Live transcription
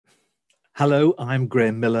Hello, I'm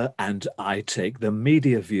Graham Miller and I take the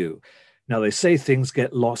media view. Now, they say things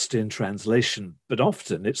get lost in translation, but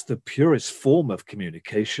often it's the purest form of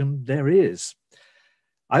communication there is.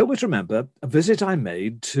 I always remember a visit I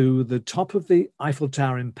made to the top of the Eiffel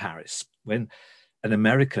Tower in Paris when an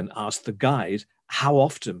American asked the guide how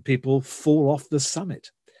often people fall off the summit.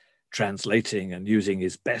 Translating and using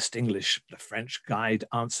his best English, the French guide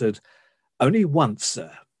answered, "Only once,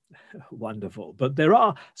 sir." Wonderful. But there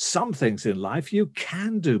are some things in life you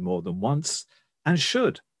can do more than once and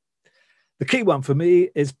should. The key one for me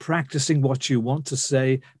is practicing what you want to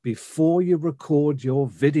say before you record your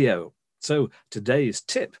video. So today's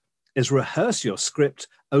tip is rehearse your script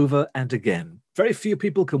over and again. Very few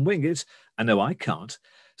people can wing it. I know I can't.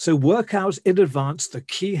 So work out in advance the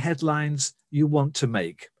key headlines you want to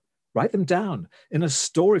make. Write them down in a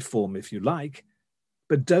story form if you like,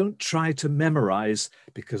 but don't try to memorize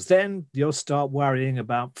because then you'll start worrying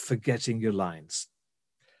about forgetting your lines.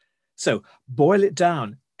 So boil it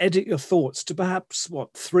down, edit your thoughts to perhaps,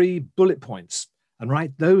 3 bullet points and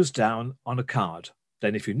write those down on a card.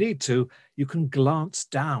 Then if you need to, you can glance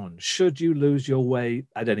down should you lose your way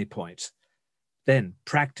at any point. Then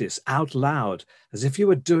practice out loud as if you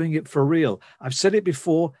were doing it for real. I've said it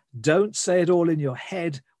before, don't say it all in your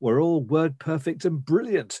head. We're all word perfect and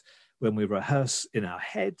brilliant. When we rehearse in our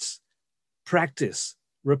heads, practice,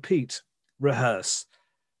 repeat, rehearse,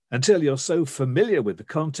 until you're so familiar with the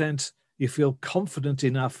content, you feel confident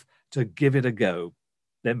enough to give it a go.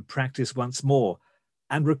 Then practice once more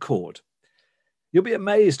and record. You'll be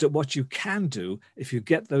amazed at what you can do if you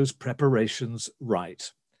get those preparations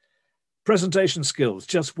right. Presentation skills,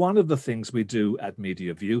 just one of the things we do at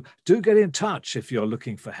MediaView. Do get in touch if you're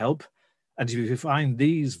looking for help. And if you find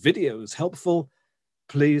these videos helpful,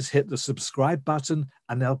 please hit the subscribe button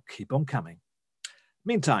and they'll keep on coming.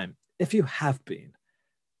 Meantime, if you have been,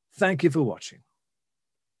 thank you for watching.